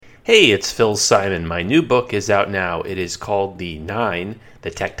Hey, it's Phil Simon. My new book is out now. It is called The Nine, The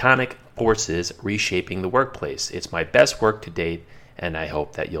Tectonic Forces Reshaping the Workplace. It's my best work to date, and I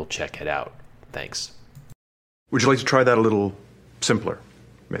hope that you'll check it out. Thanks. Would you like to try that a little simpler,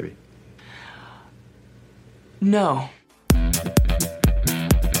 maybe? No.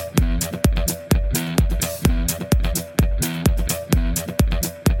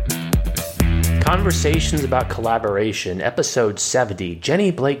 Conversations about Collaboration, episode 70. Jenny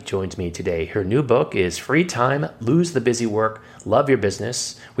Blake joins me today. Her new book is Free Time, Lose the Busy Work, Love Your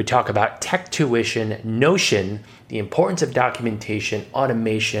Business. We talk about tech tuition, Notion, the importance of documentation,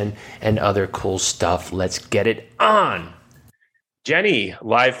 automation, and other cool stuff. Let's get it on. Jenny,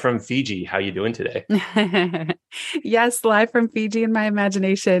 live from Fiji. How you doing today? Yes, live from Fiji in my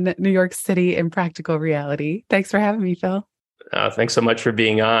imagination, New York City in practical reality. Thanks for having me, Phil. Thanks so much for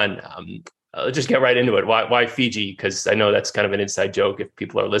being on. Let's just get right into it. Why Fiji? Because I know that's kind of an inside joke if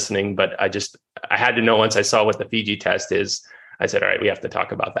people are listening, but I had to know once I saw what the Fiji test is. I said, all right, we have to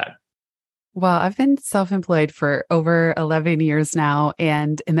talk about that. Well, I've been self-employed for over 11 years now.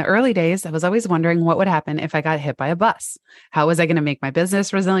 And in the early days, I was always wondering what would happen if I got hit by a bus. How was I going to make my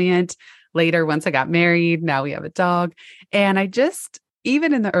business resilient? Later, once I got married, now we have a dog. And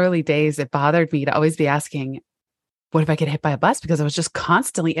even in the early days, it bothered me to always be asking, what if I get hit by a bus? Because I was just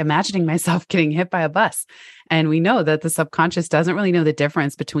constantly imagining myself getting hit by a bus. And we know that the subconscious doesn't really know the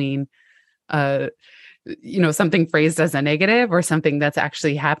difference between, something phrased as a negative or something that's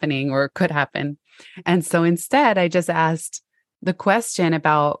actually happening or could happen. And so instead, I just asked the question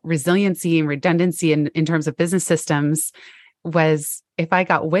about resiliency and redundancy in terms of business systems was, if I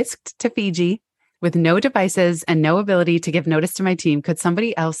got whisked to Fiji with no devices and no ability to give notice to my team, could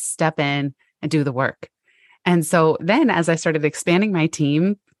somebody else step in and do the work? And so then as I started expanding my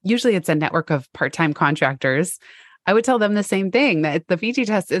team, usually it's a network of part-time contractors, I would tell them the same thing, that the Fiji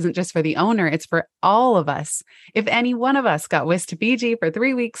test isn't just for the owner, it's for all of us. If any one of us got whisked to Fiji for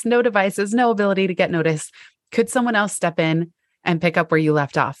 3 weeks, no devices, no ability to get notice, could someone else step in and pick up where you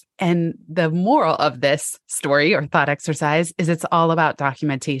left off? And the moral of this story or thought exercise is it's all about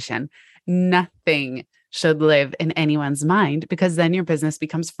documentation. Nothing should live in anyone's mind because then your business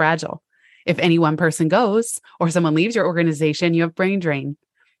becomes fragile. If any one person goes or someone leaves your organization, you have brain drain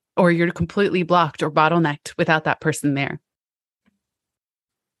or you're completely blocked or bottlenecked without that person there.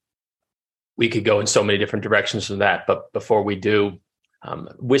 We could go in so many different directions from that. But before we do,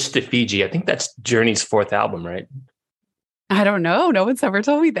 Whisked to Fiji, I think that's Journey's fourth album, right? I don't know. No one's ever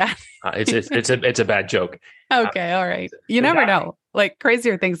told me that. It's a bad joke. Okay. All right. You never know. Like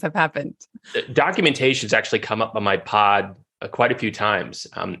crazier things have happened. Documentation's actually come up on my pod quite a few times,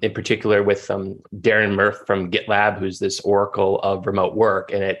 in particular with Darren Murph from GitLab, who's this oracle of remote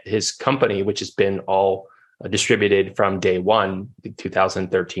work. And at his company, which has been all distributed from day one,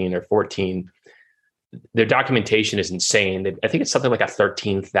 2013 or 14, their documentation is insane. I think it's something like a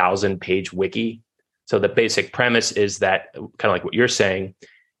 13,000 page wiki. So the basic premise is that, kind of like what you're saying,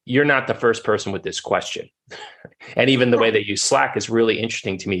 you're not the first person with this question. And even the way they use Slack is really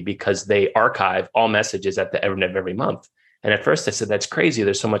interesting to me because they archive all messages at the end of every month. And at first I said, that's crazy.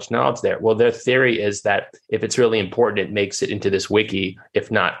 There's so much knowledge there. Well, their theory is that if it's really important, it makes it into this wiki.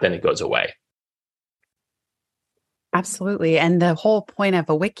 If not, then it goes away. Absolutely. And the whole point of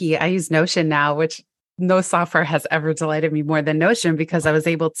a wiki, I use Notion now, which no software has ever delighted me more than Notion because I was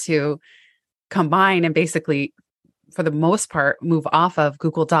able to combine and basically, for the most part, move off of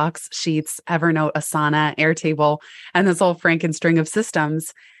Google Docs, Sheets, Evernote, Asana, Airtable, and this whole Frankenstring of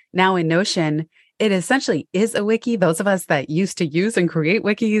systems. Now in Notion, it essentially is a wiki, those of us that used to use and create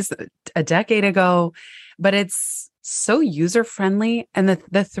wikis a decade ago, but it's so user-friendly. And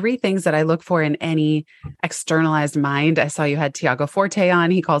the three things that I look for in any externalized mind, I saw you had Tiago Forte on,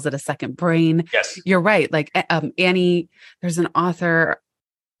 he calls it a second brain. Yes. You're right. Like Annie, there's an author,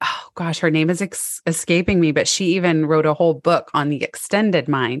 oh gosh, her name is escaping me, but she even wrote a whole book on the extended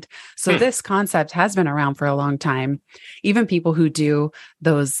mind. So this concept has been around for a long time. Even people who do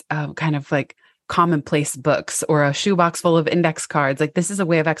those kind of like commonplace books or a shoebox full of index cards. Like this is a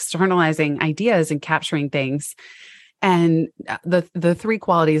way of externalizing ideas and capturing things. And the three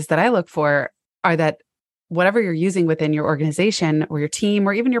qualities that I look for are that whatever you're using within your organization or your team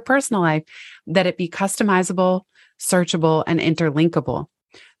or even your personal life, that it be customizable, searchable, and interlinkable.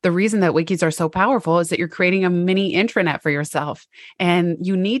 The reason that wikis are so powerful is that you're creating a mini intranet for yourself. And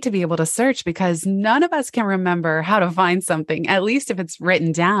you need to be able to search because none of us can remember how to find something, at least if it's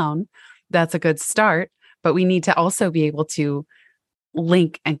written down. That's a good start, but we need to also be able to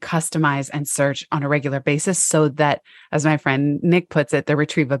link and customize and search on a regular basis so that, as my friend Nick puts it, the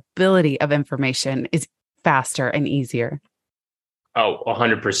retrievability of information is faster and easier. Oh,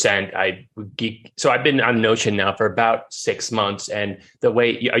 100%. So I've been on Notion now for about 6 months. And are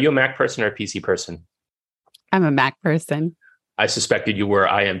you a Mac person or a PC person? I'm a Mac person. I suspected you were.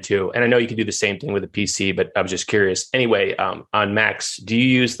 I am too. And I know you can do the same thing with a PC, but I was just curious. Anyway, on Macs, do you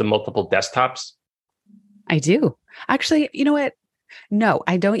use the multiple desktops? I do. Actually, you know what? No,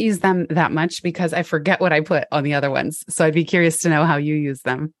 I don't use them that much because I forget what I put on the other ones. So I'd be curious to know how you use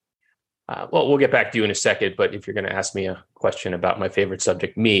them. Well, we'll get back to you in a second, but if you're going to ask me a question about my favorite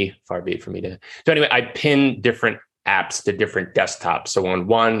subject, far be it for me to. So anyway, I pin different apps to different desktops. So on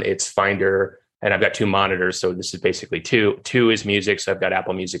one, it's Finder, and I've got two monitors. So this is basically two. Two is music. So I've got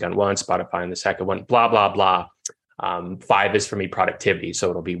Apple Music on one, Spotify on the second one, blah, blah, blah. Five is for me productivity. So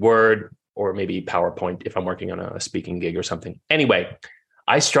it'll be Word or maybe PowerPoint if I'm working on a speaking gig or something. Anyway,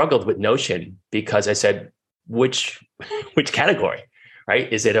 I struggled with Notion because I said, which category?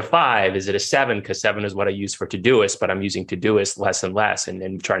 Right? Is it a 5? Is it a 7? Because 7 is what I use for Todoist, but I'm using Todoist less and less and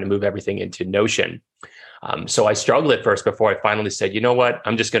then trying to move everything into Notion. So I struggled at first before I finally said, you know what,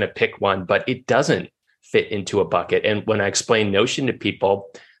 I'm just going to pick one, but it doesn't fit into a bucket. And when I explain Notion to people,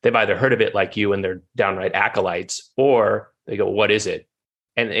 they've either heard of it like you and they're downright acolytes, or they go, what is it?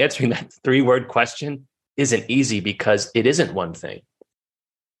 And answering that 3-word question isn't easy because it isn't one thing.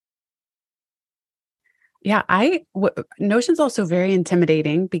 Yeah, Notion's also very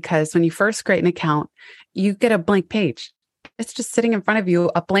intimidating because when you first create an account, you get a blank page. It's just sitting in front of you,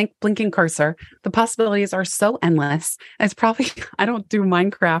 a blank blinking cursor. The possibilities are so endless. It's probably, I don't do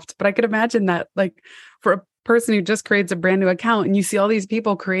Minecraft, but I could imagine that like for a person who just creates a brand new account and you see all these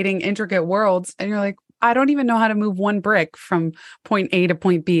people creating intricate worlds and you're like, I don't even know how to move one brick from point A to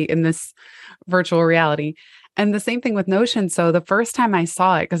point B in this virtual reality. And the same thing with Notion. So the first time I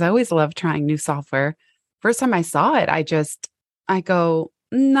saw it, because I always love trying new software, first time I saw it, I go,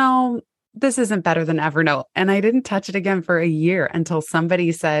 no, this isn't better than Evernote. And I didn't touch it again for a year until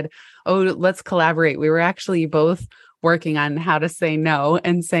somebody said, oh, let's collaborate. We were actually both working on how to say no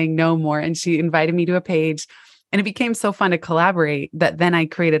and saying no more. And she invited me to a page and it became so fun to collaborate that then I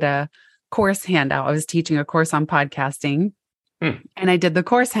created a course handout. I was teaching a course on podcasting and I did the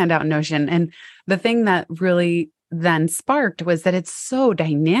course handout in Notion. And the thing that really then sparked was that it's so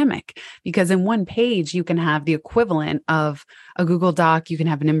dynamic because in one page, you can have the equivalent of a Google Doc. You can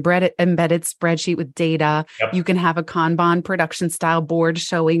have an embedded spreadsheet with data. Yep. You can have a Kanban production style board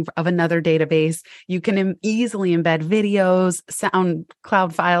showing of another database. You can easily embed videos,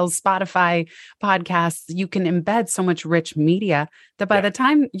 SoundCloud files, Spotify podcasts. You can embed so much rich media that by the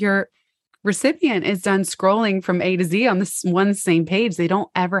time your recipient is done scrolling from A to Z on this one same page, they don't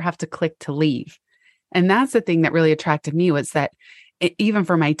ever have to click to leave. And that's the thing that really attracted me was that even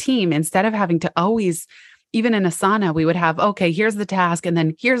for my team, instead of having to always, even in Asana, we would have, okay, here's the task. And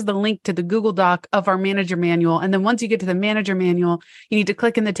then here's the link to the Google Doc of our manager manual. And then once you get to the manager manual, you need to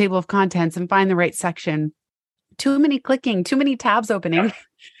click in the table of contents and find the right section. Too many clicking, too many tabs opening.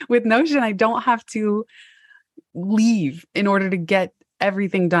 With Notion, I don't have to leave in order to get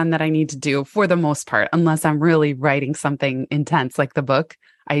everything done that I need to do for the most part, unless I'm really writing something intense like the book.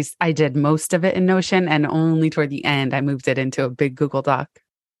 I did most of it in Notion and only toward the end, I moved it into a big Google Doc.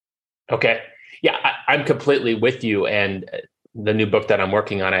 Okay. Yeah, I'm completely with you. And the new book that I'm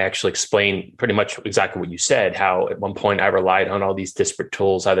working on, I actually explain pretty much exactly what you said, how at one point I relied on all these disparate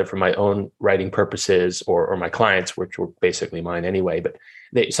tools, either for my own writing purposes or my clients, which were basically mine anyway. But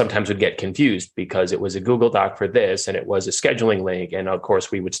they sometimes would get confused because it was a Google Doc for this and it was a scheduling link. And of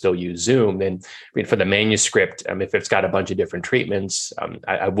course, we would still use Zoom. And for the manuscript, if it's got a bunch of different treatments,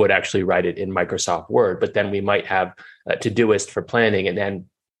 I would actually write it in Microsoft Word. But then we might have a Todoist for planning. And then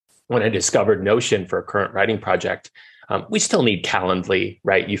when I discovered Notion for a current writing project, we still need Calendly,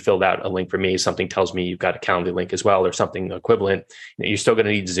 right? You filled out a link for me. Something tells me you've got a Calendly link as well or something equivalent. You're still going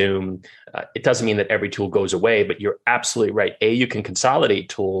to need Zoom. It doesn't mean that every tool goes away, but you're absolutely right. A, you can consolidate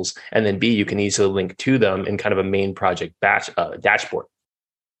tools, and then B, you can easily link to them in kind of a main project dashboard.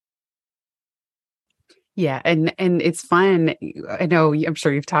 Yeah. And it's fun. I know, I'm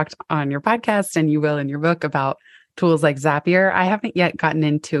sure you've talked on your podcast and you will in your book about tools like Zapier. I haven't yet gotten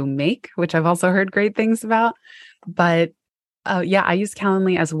into Make, which I've also heard great things about. But I use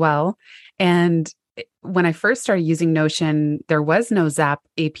Calendly as well. And when I first started using Notion, there was no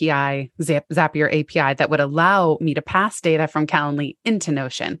Zapier API that would allow me to pass data from Calendly into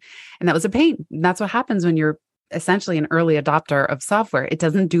Notion. And that was a pain. And that's what happens when you're essentially an early adopter of software. It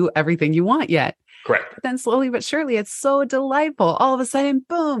doesn't do everything you want yet. Correct. But then slowly but surely, it's so delightful. All of a sudden,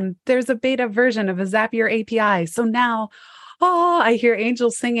 boom, there's a beta version of a Zapier API. So now oh, I hear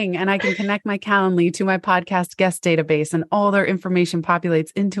angels singing and I can connect my Calendly to my podcast guest database and all their information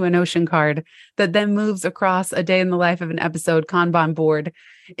populates into a Notion card that then moves across a day in the life of an episode Kanban board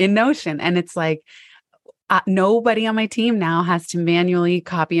in Notion. And it's like, nobody on my team now has to manually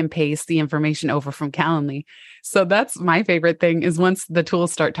copy and paste the information over from Calendly. So that's my favorite thing is once the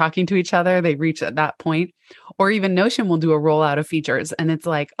tools start talking to each other, they reach at that point, or even Notion will do a rollout of features. And it's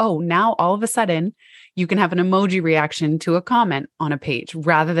like, oh, now all of a sudden you can have an emoji reaction to a comment on a page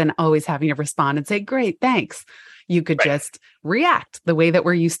rather than always having to respond and say, great, thanks. You could just react the way that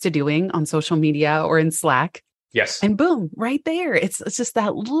we're used to doing on social media or in Slack. Yes. And boom, right there. It's just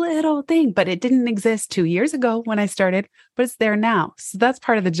that little thing, but it didn't exist 2 years ago when I started, but it's there now. So that's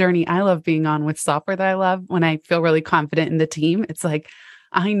part of the journey I love being on with software that I love. When I feel really confident in the team, it's like,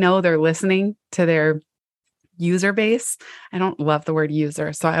 I know they're listening to their user base. I don't love the word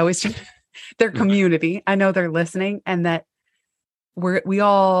user. So I always, their community, I know they're listening and that we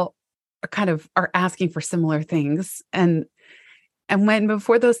all are asking for similar things. And when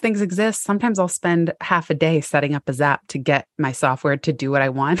before those things exist, sometimes I'll spend half a day setting up a Zap to get my software to do what I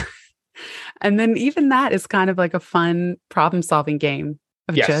want. And then even that is kind of like a fun problem-solving game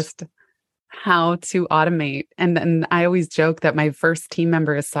of just how to automate. And then I always joke that my first team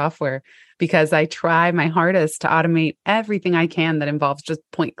member is software because I try my hardest to automate everything I can that involves just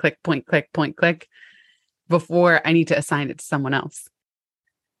point, click, point, click, point, click before I need to assign it to someone else.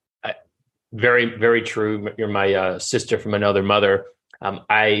 Very, very true. You're my sister from another mother.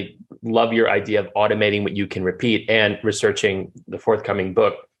 I love your idea of automating what you can repeat and researching the forthcoming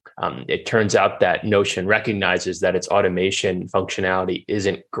book. It turns out that Notion recognizes that its automation functionality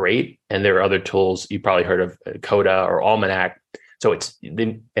isn't great. And there are other tools you probably heard of, Coda or Almanac. So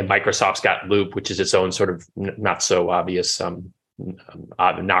and Microsoft's got Loop, which is its own sort of not so obvious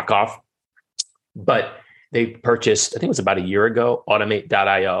knockoff. But they purchased, I think it was about a year ago,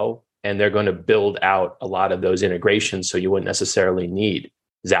 Automate.io. And they're going to build out a lot of those integrations so you wouldn't necessarily need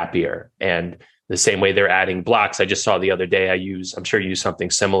Zapier. And the same way they're adding blocks. I just saw the other day, I'm sure you use something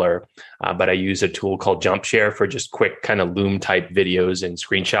similar, but I use a tool called JumpShare for just quick kind of Loom type videos and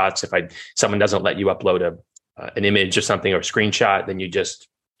screenshots. If someone doesn't let you upload an image or something or a screenshot, then you just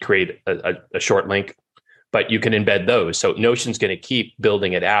create a short link. But you can embed those. So Notion's going to keep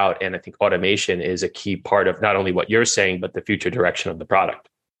building it out. And I think automation is a key part of not only what you're saying, but the future direction of the product.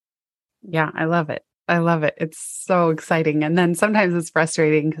 Yeah, I love it. I love it. It's so exciting. And then sometimes it's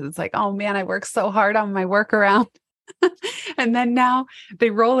frustrating because it's like, oh man, I worked so hard on my workaround. And then now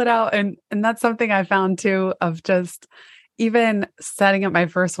they roll it out. And that's something I found too, of just even setting up my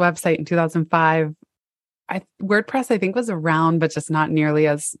first website in 2005. WordPress, I think, was around, but just not nearly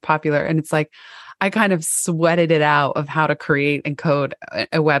as popular. And it's like, I kind of sweated it out of how to create and code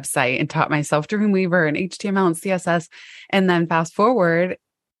a website and taught myself Dreamweaver and HTML and CSS. And then fast forward,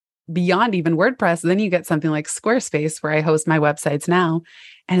 beyond even WordPress, then you get something like Squarespace where I host my websites now.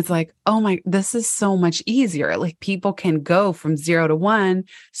 And it's like, oh this is so much easier. Like people can go from 0 to 1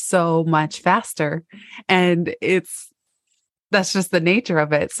 so much faster. And that's just the nature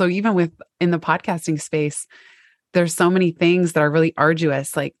of it. So even in the podcasting space, there's so many things that are really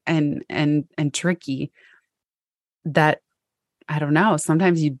arduous, like, and tricky that I don't know.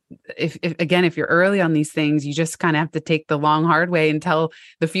 Sometimes if you're early on these things, you just kind of have to take the long, hard way and tell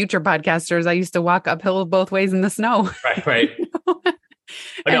the future podcasters, I used to walk uphill both ways in the snow. Right.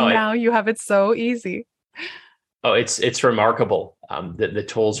 Now you have it so easy. Oh, it's remarkable. The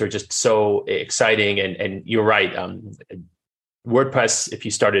tools are just so exciting. And you're right. WordPress, if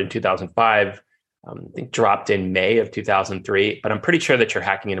you started in 2005, I think dropped in May of 2003, but I'm pretty sure that you're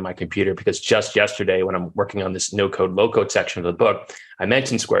hacking into my computer because just yesterday when I'm working on this no code, low code section of the book, I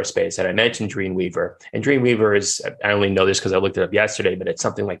mentioned Squarespace and I mentioned Dreamweaver. And Dreamweaver is, I only know this because I looked it up yesterday, but it's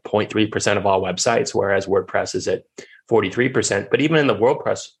something like 0.3% of all websites, whereas WordPress is at 43%. But even in the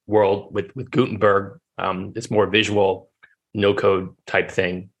WordPress world with Gutenberg, it's more visual, no code type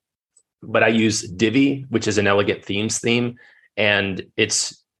thing. But I use Divi, which is an elegant themes theme, and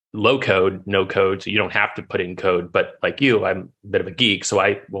it's low code, no code. So you don't have to put in code, but like you, I'm a bit of a geek. So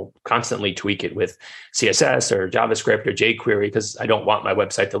I will constantly tweak it with CSS or JavaScript or jQuery because I don't want my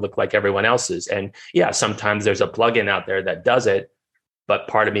website to look like everyone else's. And yeah, sometimes there's a plugin out there that does it, but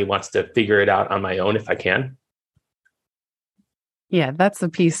part of me wants to figure it out on my own if I can. Yeah, that's a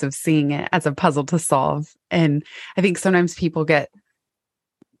piece of seeing it as a puzzle to solve. And I think sometimes people get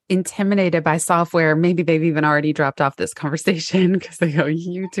intimidated by software. Maybe they've even already dropped off this conversation because they go,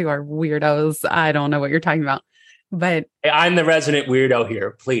 you two are weirdos. I don't know what you're talking about. But hey, I'm the resident weirdo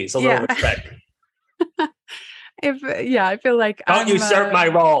here. Please, a little respect. I feel like don't usurp my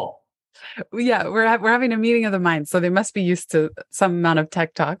role. Yeah, we're having a meeting of the mind, so they must be used to some amount of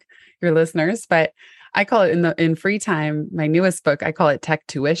tech talk, your listeners. But I call it in free time, my newest book, I call it tech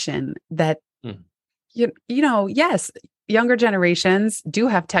tuition. That Hmm. yes, younger generations do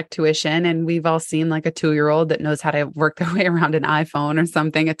have tech tuition, and we've all seen like a 2-year-old that knows how to work their way around an iPhone or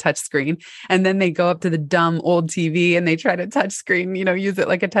something, a touch screen, and then they go up to the dumb old TV and they try to touch screen, use it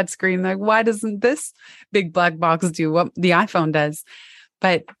like a touch screen. Like, why doesn't this big black box do what the iPhone does?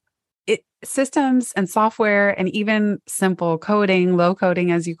 But systems and software and even simple coding, low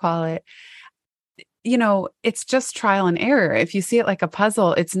coding, as you call it, it's just trial and error. If you see it like a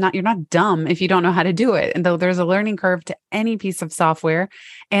puzzle, you're not dumb if you don't know how to do it. And though there's a learning curve to any piece of software.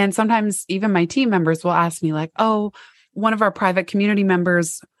 And sometimes even my team members will ask me like, oh, one of our private community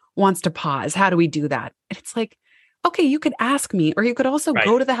members wants to pause. How do we do that? And it's like, okay, you could ask me, or you could also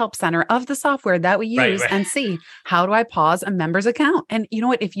go to the help center of the software that we use and see, how do I pause a member's account? And you know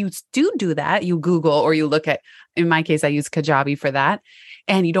what? If you do that, you Google or you look at, in my case, I use Kajabi for that,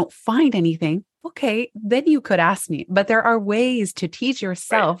 and you don't find anything, okay, then you could ask me. But there are ways to teach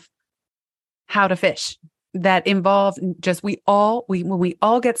yourself how to fish that involve just, when we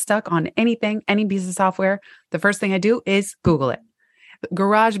all get stuck on anything, any piece of software, the first thing I do is Google it.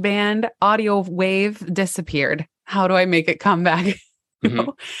 GarageBand audio wave disappeared. How do I make it come back?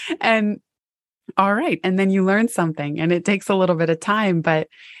 And all right. And then you learn something, and it takes a little bit of time, but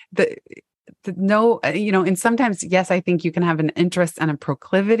and sometimes, yes, I think you can have an interest and a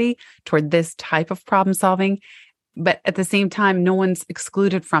proclivity toward this type of problem solving, but at the same time, no one's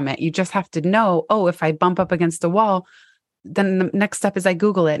excluded from it. You just have to know, oh, if I bump up against a wall, then the next step is I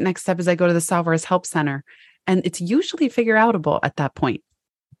Google it. Next step is I go to the Software's Help Center. And it's usually figure outable at that point.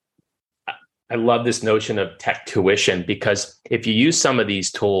 I love this notion of tech tuition, because if you use some of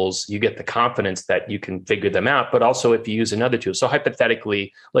these tools, you get the confidence that you can figure them out. But also if you use another tool. So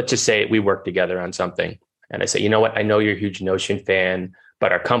hypothetically, let's just say we work together on something. And I say, you know what? I know you're a huge Notion fan,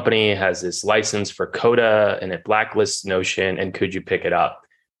 but our company has this license for Coda and it blacklists Notion. And could you pick it up?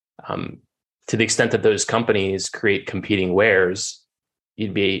 To the extent that those companies create competing wares,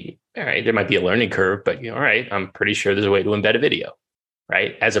 you'd be, all right, there might be a learning curve, but all right, I'm pretty sure there's a way to embed a video.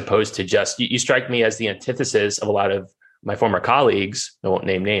 Right? As opposed to just, you strike me as the antithesis of a lot of my former colleagues. I won't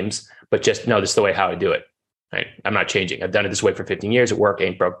name names, but just, no, this is the way how I do it. Right? I'm not changing. I've done it this way for 15 years. It works,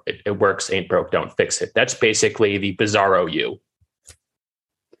 ain't broke. It works, ain't broke. Don't fix it. That's basically the bizarro you.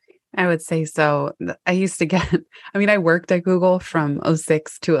 I would say so. I used to I worked at Google from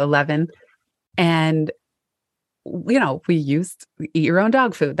 2006 to 2011, and we used eat your own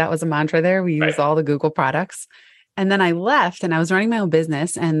dog food. That was a mantra there. We used all the Google products. And then I left and I was running my own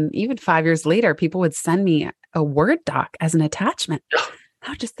business. And even 5 years later, people would send me a Word doc as an attachment.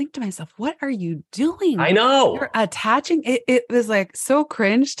 I would just think to myself, what are you doing? I know. You're attaching. It was like so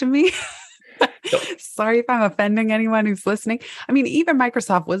cringe to me. Sorry if I'm offending anyone who's listening. Even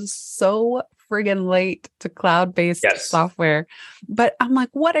Microsoft was so friggin' late to cloud-based software. But I'm like,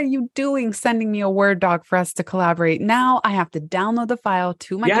 what are you doing sending me a Word doc for us to collaborate? Now I have to download the file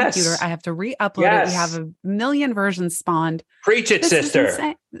to my computer. I have to re-upload it. We have a million versions spawned. Preach it,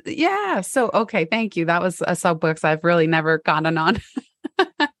 sister. Yeah. So, okay. Thank you. That was a soapbox I've really never gotten on.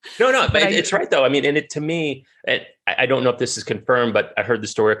 No, but it's right though. And to me, I don't know if this is confirmed, but I heard the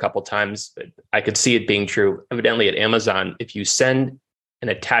story a couple of times. But I could see it being true. Evidently at Amazon, if you send an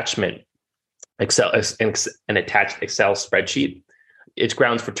attachment, an attached Excel spreadsheet, it's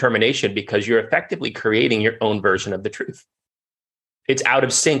grounds for termination because you're effectively creating your own version of the truth. It's out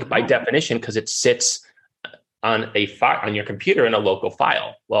of sync by definition because it sits on a file on your computer in a local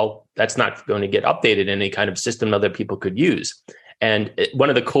file. Well, that's not going to get updated in any kind of system other people could use. And one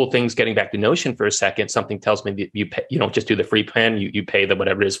of the cool things, getting back to Notion for a second, something tells me that you don't just do the free plan. You pay the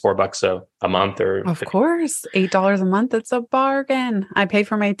whatever it is, $4 a month, or of course, $8 a month. It's a bargain. I pay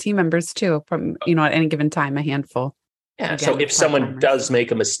for my team members too. From at any given time, a handful. Yeah. So if someone does make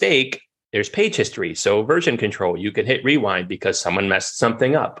a mistake, there's page history. So version control, you can hit rewind because someone messed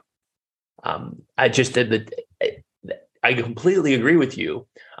something up. I completely agree with you.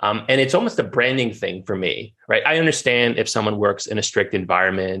 And it's almost a branding thing for me, right? I understand if someone works in a strict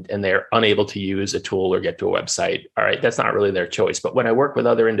environment and they're unable to use a tool or get to a website, all right, that's not really their choice. But when I work with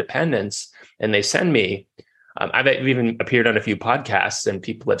other independents and they send me, I've even appeared on a few podcasts and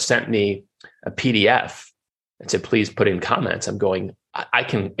people have sent me a PDF and said, please put in comments. I'm going, I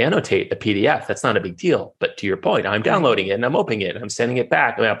can annotate a PDF. That's not a big deal. But to your point, I'm downloading it and I'm opening it and I'm sending it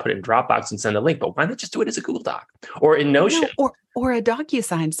back. I'll put it in Dropbox and send a link. But why not just do it as a Google Doc or in Notion? Or a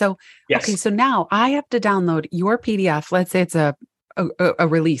DocuSign. So, okay, so now I have to download your PDF. Let's say it's a a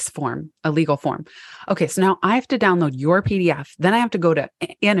release form, a legal form. Okay, so now I have to download your PDF. Then I have to go to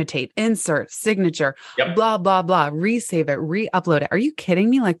annotate, insert, signature, Yep. blah, blah, blah, resave it, re-upload it. Are you kidding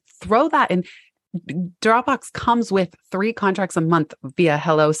me? Like throw that in. Dropbox comes with 3 contracts a month via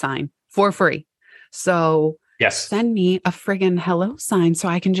HelloSign for free. So Yes. send me a friggin' HelloSign so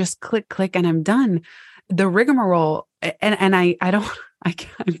I can just click and I'm done. The rigmarole, and I don't,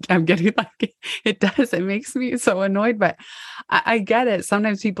 I'm getting like, it does, it makes me so annoyed, but I get it.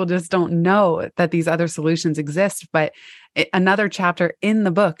 Sometimes people just don't know that these other solutions exist, but another chapter in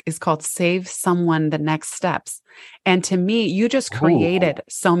the book is called Save Someone the Next Steps. And to me, you just created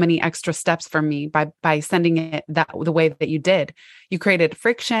so many extra steps for me by sending it the way that you did. You created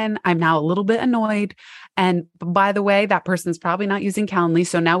friction. I'm now a little bit annoyed. And by the way, that person's probably not using Calendly.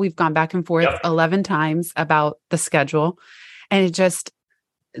 So now we've gone back and forth 11 times about the schedule. And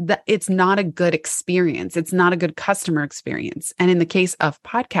it's not a good experience. It's not a good customer experience. And in the case of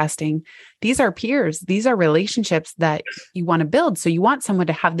podcasting, these are peers. These are relationships that you want to build. So you want someone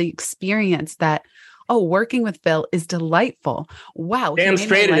to have the experience that, oh, working with Phil is delightful. Wow. Damn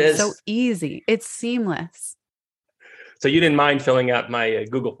straight it is. So easy. It's seamless. So you didn't mind filling out my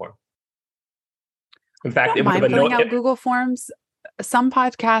Google form? In fact, it would have filling out Google Forms. Some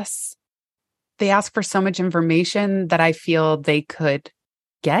podcasts, they ask for so much information that I feel they could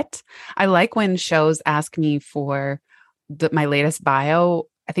get. I like when shows ask me for my latest bio.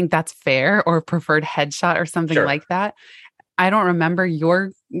 I think that's fair, or preferred headshot or something like that. I don't remember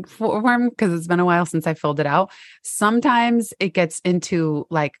your form because it's been a while since I filled it out. Sometimes it gets into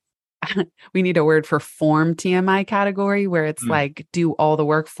like, we need a word for form TMI category where it's like, do all the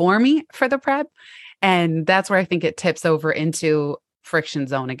work for me for the prep. And that's where I think it tips over into friction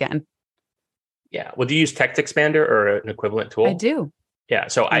zone again. Yeah. Well, do you use Text Expander or an equivalent tool? I do. Yeah.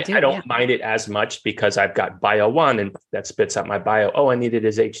 So I don't mind it as much because I've got bio 1 and that spits out my bio. Oh, I need it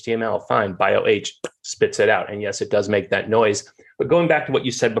as HTML. Fine. Bio H spits it out. And yes, it does make that noise. But going back to what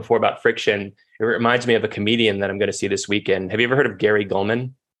you said before about friction, it reminds me of a comedian that I'm going to see this weekend. Have you ever heard of Gary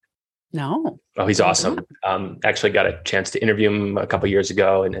Gulman? No. Oh, he's awesome. Actually got a chance to interview him a couple of years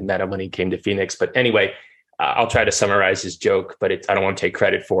ago and met him when he came to Phoenix. But anyway, I'll try to summarize his joke, but I don't want to take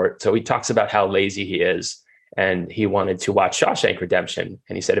credit for it. So he talks about how lazy he is. And he wanted to watch Shawshank Redemption.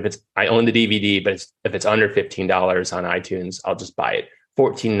 And he said, I own the DVD, but if it's under $15 on iTunes, I'll just buy it.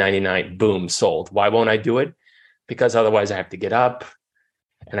 $14.99, boom, sold. Why won't I do it? Because otherwise I have to get up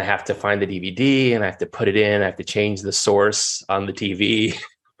and I have to find the DVD and I have to put it in. I have to change the source on the TV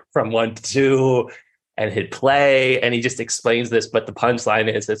from 1 to 2 and hit play. And he just explains this. But the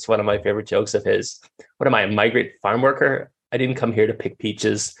punchline is, it's one of my favorite jokes of his. What am I, a migrant farm worker? I didn't come here to pick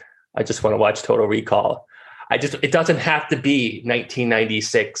peaches. I just want to watch Total Recall. It doesn't have to be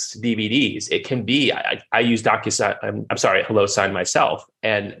 1996 DVDs. It can be, I use HelloSign myself.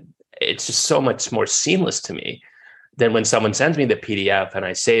 And it's just so much more seamless to me than when someone sends me the PDF and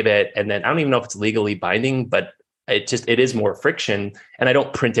I save it. And then I don't even know if it's legally binding, but it is more friction. And I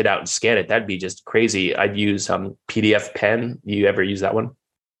don't print it out and scan it. That'd be just crazy. I'd use PDF Pen. You ever use that one?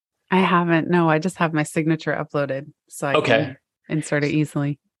 I haven't. No, I just have my signature uploaded. So I can insert it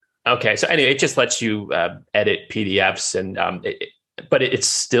easily. Okay. So anyway, it just lets you edit PDFs but it's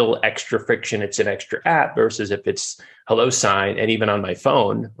still extra friction. It's an extra app versus if it's HelloSign and even on my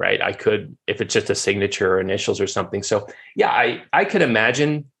phone, right? I could, if it's just a signature or initials or something. So yeah, I could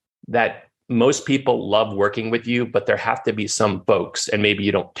imagine that most people love working with you, but there have to be some folks, and maybe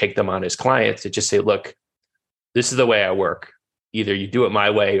you don't take them on as clients, that just say, look, this is the way I work. Either you do it my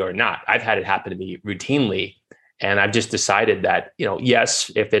way or not. I've had it happen to me routinely. And I've just decided that, yes,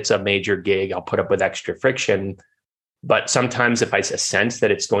 if it's a major gig, I'll put up with extra friction. But sometimes if I sense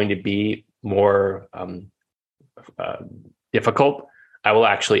that it's going to be more difficult, I will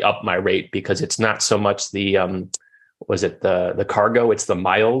actually up my rate because it's not so much the cargo, it's the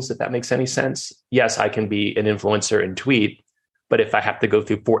miles, if that makes any sense. Yes, I can be an influencer and tweet, but if I have to go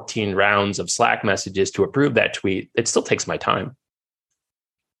through 14 rounds of Slack messages to approve that tweet, it still takes my time.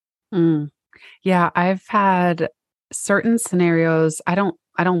 Yeah, I've had certain scenarios. I don't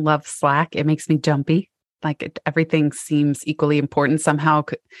love Slack. It makes me jumpy. Like everything seems equally important somehow.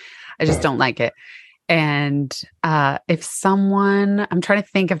 I just don't like it. And I'm trying to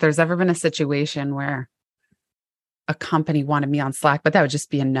think if there's ever been a situation where a company wanted me on Slack, but that would just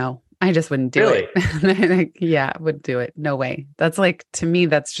be a no. I just wouldn't do it. Yeah, I wouldn't do it. No way. That's like, to me,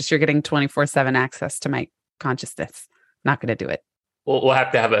 that's just, you're getting 24/7 access to my consciousness. Not going to do it. We'll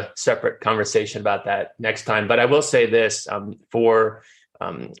have to have a separate conversation about that next time. But I will say this,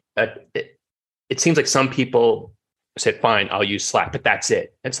 it seems like some people say, fine, I'll use Slack, but that's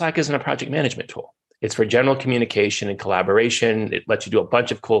it. And Slack isn't a project management tool. It's for general communication and collaboration. It lets you do a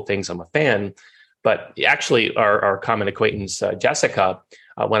bunch of cool things. I'm a fan. But actually, our common acquaintance, Jessica,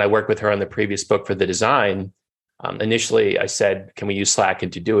 when I worked with her on the previous book for the design, initially I said, can we use Slack?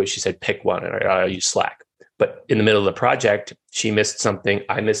 And to do it, she said, pick one. And I'll use Slack. But in the middle of the project, she missed something.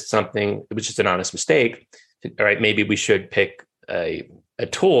 I missed something. It was just an honest mistake. All right, maybe we should pick a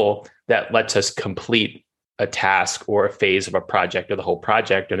tool that lets us complete a task or a phase of a project or the whole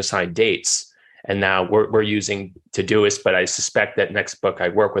project and assign dates. And now we're using Todoist, but I suspect that next book I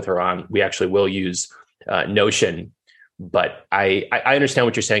work with her on, we actually will use Notion. But I understand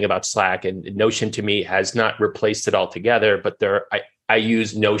what you're saying about Slack, and Notion to me has not replaced it altogether, but I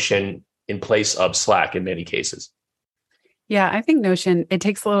use Notion in place of Slack in many cases. Yeah, I think Notion, it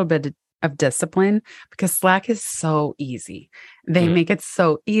takes a little bit of discipline because Slack is so easy. They make it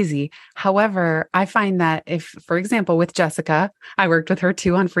so easy. However, I find that if, for example, with Jessica, I worked with her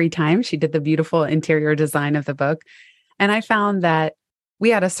too on free time. She did the beautiful interior design of the book. And I found that we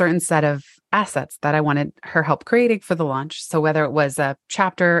had a certain set of assets that I wanted her help creating for the launch. So whether it was a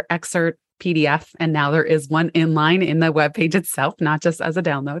chapter, excerpt, PDF, and now there is one inline in the webpage itself, not just as a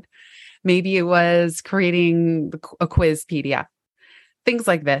download. Maybe it was creating a quiz PDF, things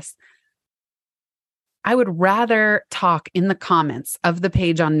like this. I would rather talk in the comments of the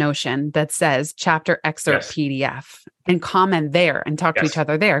page on Notion that says chapter excerpt PDF and comment there and talk to each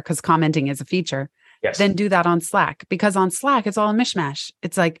other there, because commenting is a feature, than do that on Slack. Because on Slack, it's all a mishmash.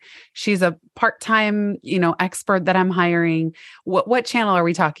 It's like, she's a part-time, expert that I'm hiring. What channel are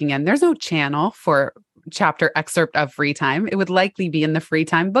we talking in? There's no channel for chapter excerpt of free time. It would likely be in the free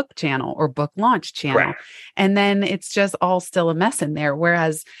time book channel or book launch channel. Right. And then it's just all still a mess in there.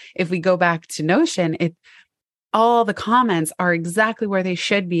 Whereas if we go back to Notion, all the comments are exactly where they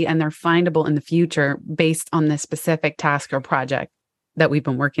should be, and they're findable in the future based on the specific task or project that we've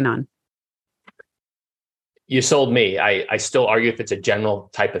been working on. You sold me. I still argue if it's a general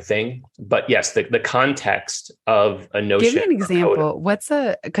type of thing, but yes, the context of a Notion. Give me an example.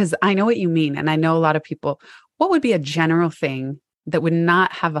 Because I know what you mean, and I know a lot of people, what would be a general thing that would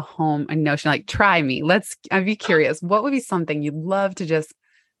not have a home in Notion? Like, try me. I'd be curious. What would be something you'd love to just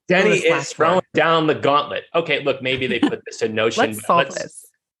Jenny is throwing down the gauntlet. Okay, look, maybe they put this in Notion. Let's solve this.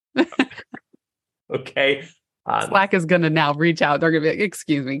 Okay. Slack is going to now reach out. They're going to be like,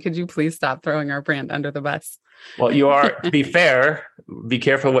 excuse me, could you please stop throwing our brand under the bus? Well, you are, to be fair, be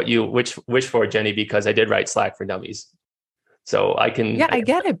careful what you wish for, Jenny, because I did write Slack for Dummies. So I can. Yeah, I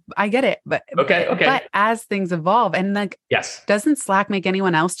get it. But okay. But as things evolve, and doesn't Slack make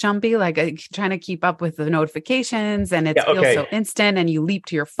anyone else jumpy? Like trying to keep up with the notifications, and it feels so instant, and you leap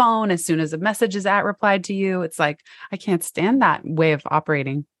to your phone as soon as a message is replied to you. It's like, I can't stand that way of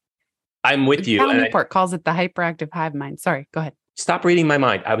operating. I'm with you. Cal Newport calls it the hyperactive hive mind. Sorry, go ahead. Stop reading my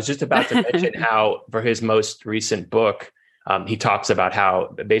mind. I was just about to mention how for his most recent book, he talks about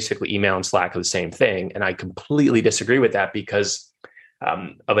how basically email and Slack are the same thing. And I completely disagree with that because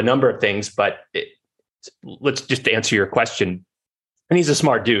of a number of things. But let's just answer your question. And he's a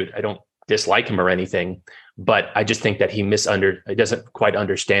smart dude. I don't dislike him or anything, but I just think that he doesn't quite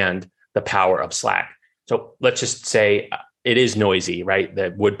understand the power of Slack. So let's just say it is noisy, right?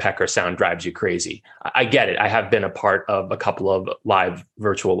 The woodpecker sound drives you crazy. I get it. I have been a part of a couple of live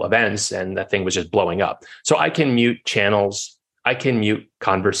virtual events, and that thing was just blowing up. So I can mute channels. I can mute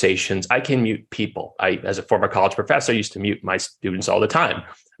conversations. I can mute people. As a former college professor, used to mute my students all the time,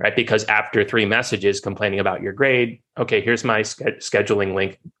 right? Because after 3 messages complaining about your grade, okay, here's my scheduling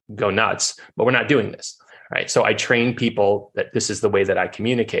link, go nuts. But we're not doing this. Right. So I train people that this is the way that I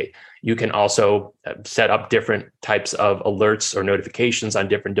communicate. You can also set up different types of alerts or notifications on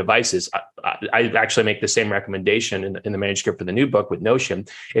different devices. I actually make the same recommendation in the manuscript for the new book with Notion.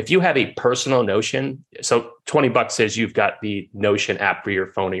 If you have a personal Notion, so $20 says you've got the Notion app for your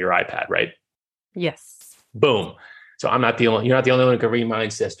phone or your iPad, right? Yes. Boom. So you're not the only one who can read mine,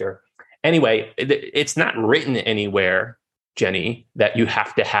 sister. Anyway, it's not written anywhere, Jenny, that you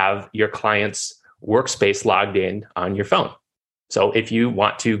have to have your client's workspace logged in on your phone. So if you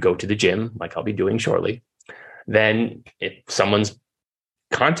want to go to the gym, like I'll be doing shortly, then if someone's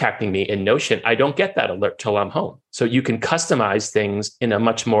contacting me in Notion, I don't get that alert till I'm home. So you can customize things in a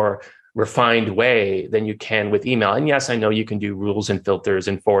much more refined way than you can with email. And yes, I know you can do rules and filters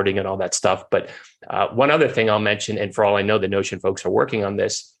and forwarding and all that stuff. But one other thing I'll mention, and for all I know, the Notion folks are working on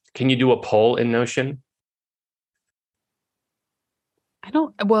this. Can you do a poll in Notion?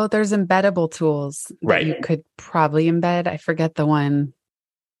 There's embeddable tools that you could probably embed. I forget the one.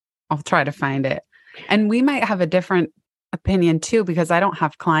 I'll try to find it. And we might have a different opinion too, because I don't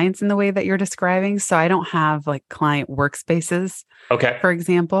have clients in the way that you're describing. So I don't have like client workspaces, for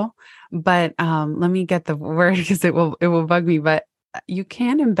example. But let me get the word because it will bug me. But you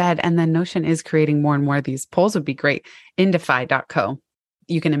can embed, and then Notion is creating more and more of these. Polls would be great. Indify.co.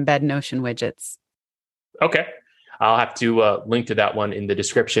 You can embed Notion widgets. Okay. I'll have to link to that one in the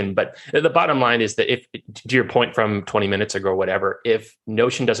description. But the bottom line is that if, to your point from 20 minutes ago or whatever, if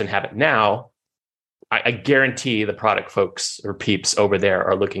Notion doesn't have it now, I guarantee the product folks or peeps over there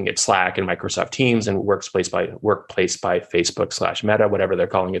are looking at Slack and Microsoft Teams and Workplace by Facebook/Meta, whatever they're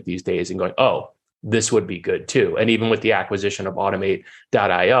calling it these days, and going, oh, this would be good too. And even with the acquisition of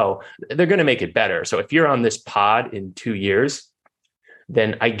Automate.io, they're going to make it better. So if you're on this pod in 2 years,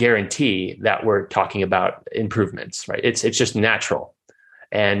 then I guarantee that we're talking about improvements, right? It's just natural.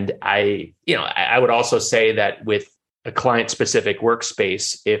 And I would also say that with a client-specific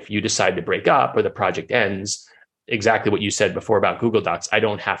workspace, if you decide to break up or the project ends, exactly what you said before about Google Docs, I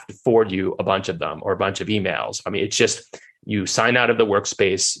don't have to forward you a bunch of them or a bunch of emails. I mean, it's just you sign out of the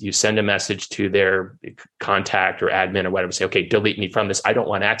workspace, you send a message to their contact or admin or whatever, say, okay, delete me from this. I don't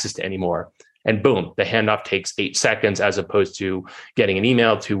want access to anymore. And boom, the handoff takes 8 seconds as opposed to getting an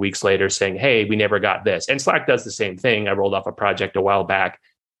email 2 weeks later saying, hey, we never got this. And Slack does the same thing. I rolled off a project a while back.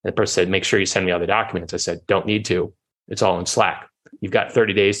 And the person said, make sure you send me all the documents. I said, don't need to. It's all in Slack. You've got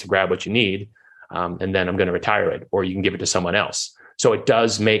 30 days to grab what you need. And then I'm going to retire it, or you can give it to someone else. So it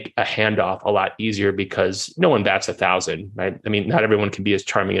does make a handoff a lot easier because no one bats 1,000, right? I mean, not everyone can be as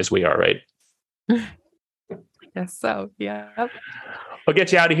charming as we are, right? Yes. So, yeah. I'll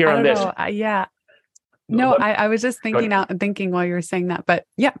get you out of here on this. Yeah. No, I was just thinking while you were saying that, but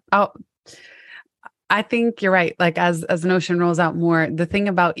yeah, I think you're right. Like as Notion rolls out more, the thing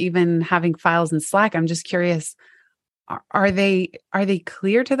about even having files in Slack, I'm just curious, are they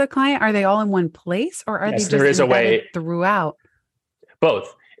clear to the client? Are they all in one place, or are they just embedded throughout?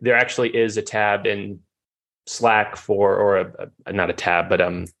 Both. There actually is a tab in Slack or not a tab, but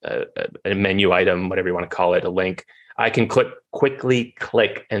a menu item, whatever you want to call it, a link. I can quickly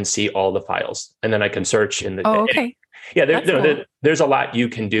click and see all the files, and then I can search in the. Oh, okay. There's a lot you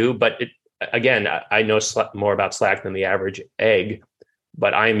can do, but again, I know more about Slack than the average egg,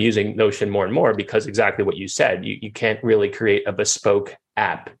 but I am using Notion more and more because exactly what you said. You can't really create a bespoke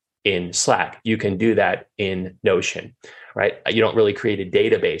app in Slack. You can do that in Notion, right? You don't really create a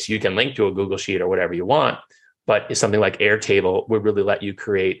database. You can link to a Google Sheet or whatever you want, but something like Airtable would really let you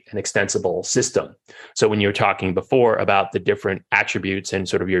create an extensible system. So when you were talking before about the different attributes and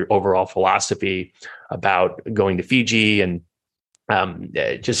sort of your overall philosophy about going to Fiji and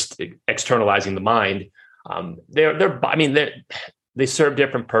just externalizing the mind, they serve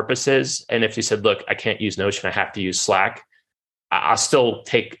different purposes. And if you said, look, I can't use Notion, I have to use Slack, I'll still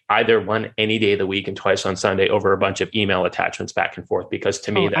take either one any day of the week and twice on Sunday over a bunch of email attachments back and forth, because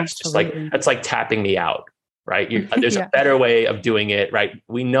to me, that's like tapping me out, right? There's a better way of doing it, right?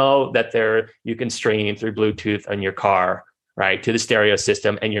 We know that you can stream through Bluetooth on your car, right, to the stereo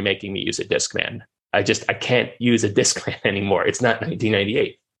system, and you're making me use a Discman. I can't use a Discman anymore. It's not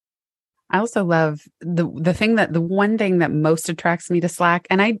 1998. I also love the one thing that most attracts me to Slack,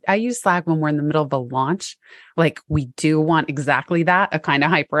 and I use Slack when we're in the middle of a launch. Like we do want exactly that, a kind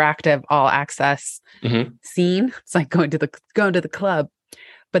of hyperactive all access scene. It's like going to the club.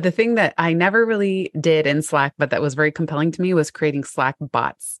 But the thing that I never really did in Slack, but that was very compelling to me, was creating Slack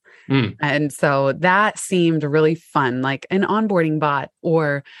bots. And so that seemed really fun, like an onboarding bot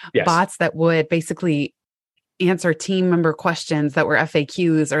or bots that would basically answer team member questions that were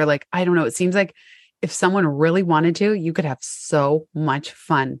FAQs, or like, I don't know. It seems like if someone really wanted to, you could have so much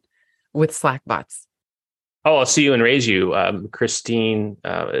fun with Slack bots. Oh, I'll see you and raise you. Christine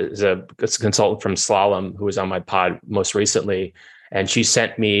is a consultant from Slalom who was on my pod most recently. And she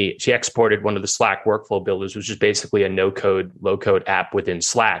exported one of the Slack workflow builders, which is basically a no-code, low-code app within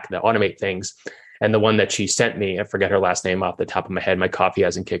Slack that automate things. And the one that she sent me, I forget her last name off the top of my head. My coffee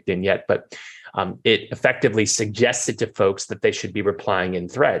hasn't kicked in yet, but it effectively suggested to folks that they should be replying in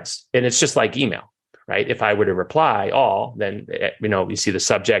threads. And it's just like email, right? If I were to reply all, then, you see the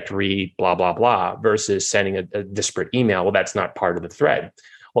subject, read, blah, blah, blah, versus sending a disparate email. Well, that's not part of the thread.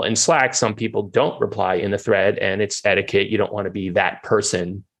 Well, in Slack, some people don't reply in the thread, and it's etiquette. You don't want to be that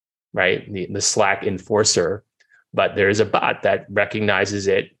person, right? The Slack enforcer. But there is a bot that recognizes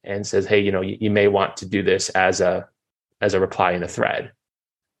it and says, hey, you may want to do this as a reply in a thread.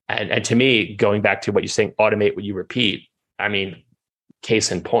 And to me, going back to what you're saying, automate what you repeat. I mean,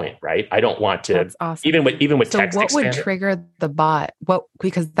 case in point, right? I don't want to. That's awesome. Even with text. So what would trigger the bot?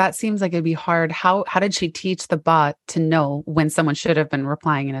 Because that seems like it'd be hard. How did she teach the bot to know when someone should have been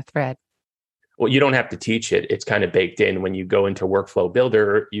replying in a thread? Well, you don't have to teach it. It's kind of baked in. When you go into Workflow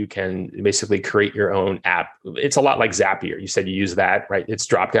Builder, you can basically create your own app. It's a lot like Zapier. You said you use that, right? It's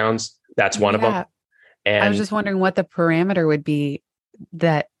drop downs. That's one of them. And I was just wondering what the parameter would be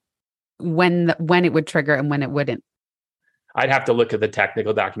that when it would trigger and when it wouldn't. I'd have to look at the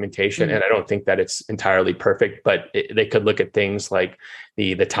technical documentation, and I don't think that it's entirely perfect, but they could look at things like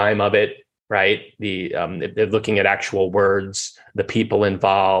the time of it, right? If they're looking at actual words, the people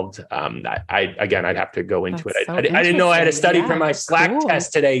involved. I'd have to go into it. I didn't know I had to study for my Slack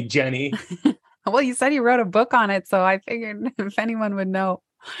test today, Jenny. Well, you said you wrote a book on it, so I figured if anyone would know.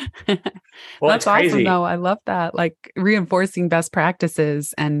 Well, that's awesome, though. I love that, like reinforcing best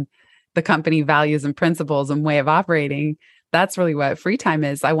practices and the company values and principles and way of operating. That's really what free time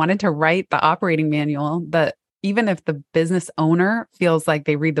is. I wanted to write the operating manual that even if the business owner feels like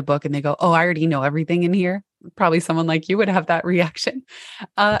they read the book and they go, oh, I already know everything in here. Probably someone like you would have that reaction.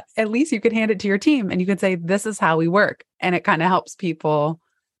 At least you could hand it to your team and you could say, this is how we work. And it kind of helps people.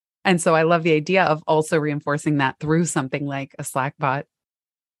 And so I love the idea of also reinforcing that through something like a Slack bot.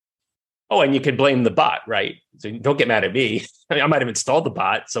 Oh, and you could blame the bot, right? So don't get mad at me. I might have installed the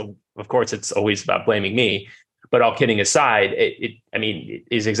bot. So of course it's always about blaming me. But all kidding aside, it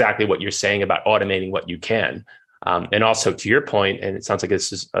is exactly what you're saying about automating what you can. And also to your point, and it sounds like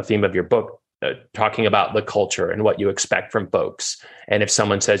this is a theme of your book, talking about the culture and what you expect from folks. And if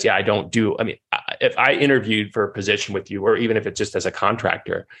someone says, yeah, if I interviewed for a position with you, or even if it's just as a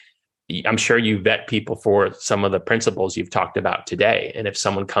contractor, I'm sure you vet people for some of the principles you've talked about today. And if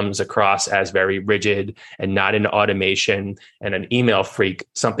someone comes across as very rigid and not into automation and an email freak,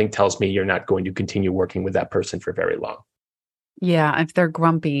 something tells me you're not going to continue working with that person for very long. Yeah. If they're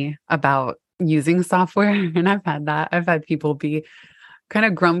grumpy about using software, and I've had that, I've had people be kind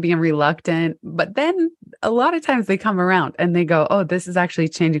of grumpy and reluctant, but then a lot of times they come around and they go, oh, this is actually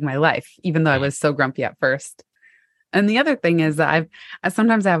changing my life, even though I was so grumpy at first. And the other thing is that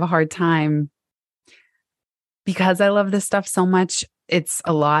sometimes I have a hard time because I love this stuff so much. It's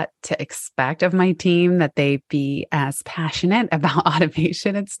a lot to expect of my team that they be as passionate about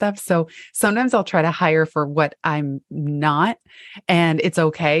automation and stuff. So sometimes I'll try to hire for what I'm not. And it's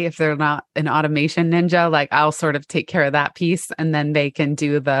okay if they're not an automation ninja, like I'll sort of take care of that piece and then they can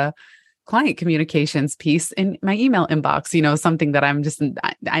do the client communications piece in my email inbox, something that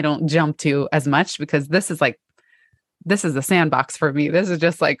I don't jump to as much because this is the sandbox for me. This is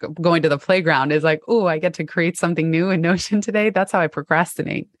just like going to the playground is like, oh, I get to create something new in Notion today. That's how I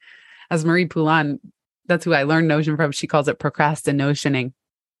procrastinate. As Marie Poulin, that's who I learned Notion from. She calls it procrastinotioning.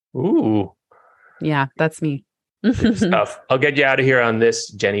 Ooh. Yeah, that's me. Good stuff. I'll get you out of here on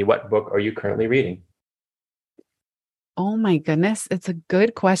this. Jenny, what book are you currently reading? Oh my goodness. It's a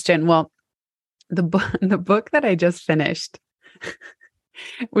good question. Well, the book that I just finished,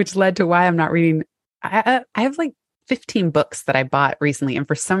 which led to why I'm not reading, I have like 15 books that I bought recently. And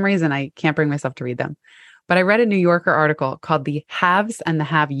for some reason, I can't bring myself to read them. But I read a New Yorker article called The Haves and the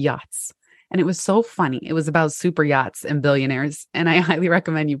Have-Yachts. And it was so funny. It was about super yachts and billionaires. And I highly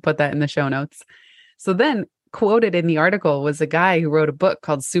recommend you put that in the show notes. So then quoted in the article was a guy who wrote a book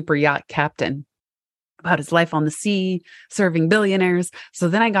called Super Yacht Captain about his life on the sea, serving billionaires. So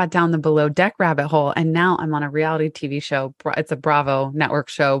then I got down the Below Deck rabbit hole, and now I'm on a reality TV show. It's a Bravo network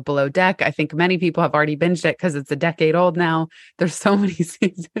show, Below Deck. I think many people have already binged it because it's a decade old now. There's so many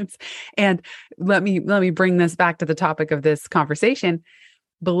seasons. And let me bring this back to the topic of this conversation.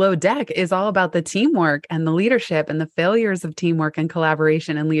 Below Deck is all about the teamwork and the leadership and the failures of teamwork and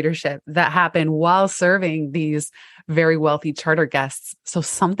collaboration and leadership that happen while serving these very wealthy charter guests. So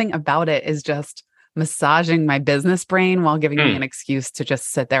something about it is just massaging my business brain while giving me an excuse to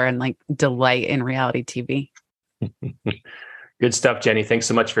just sit there and like delight in reality TV. Good stuff, Jenny. Thanks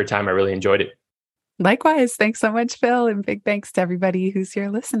so much for your time. I really enjoyed it. Likewise. Thanks so much, Phil. And big thanks to everybody who's here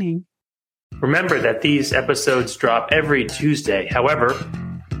listening. Remember that these episodes drop every Tuesday. However,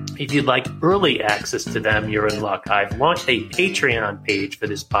 if you'd like early access to them, you're in luck. I've launched a Patreon page for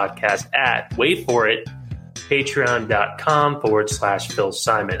this podcast at, wait for it, patreon.com/Phil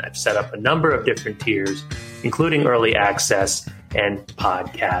Simon. I've set up a number of different tiers, including early access and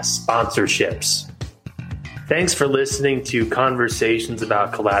podcast sponsorships. Thanks for listening to Conversations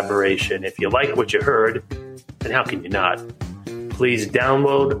About Collaboration. If you like what you heard, and how can you not? Please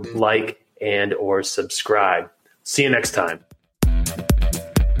download, like, and/or subscribe. See you next time.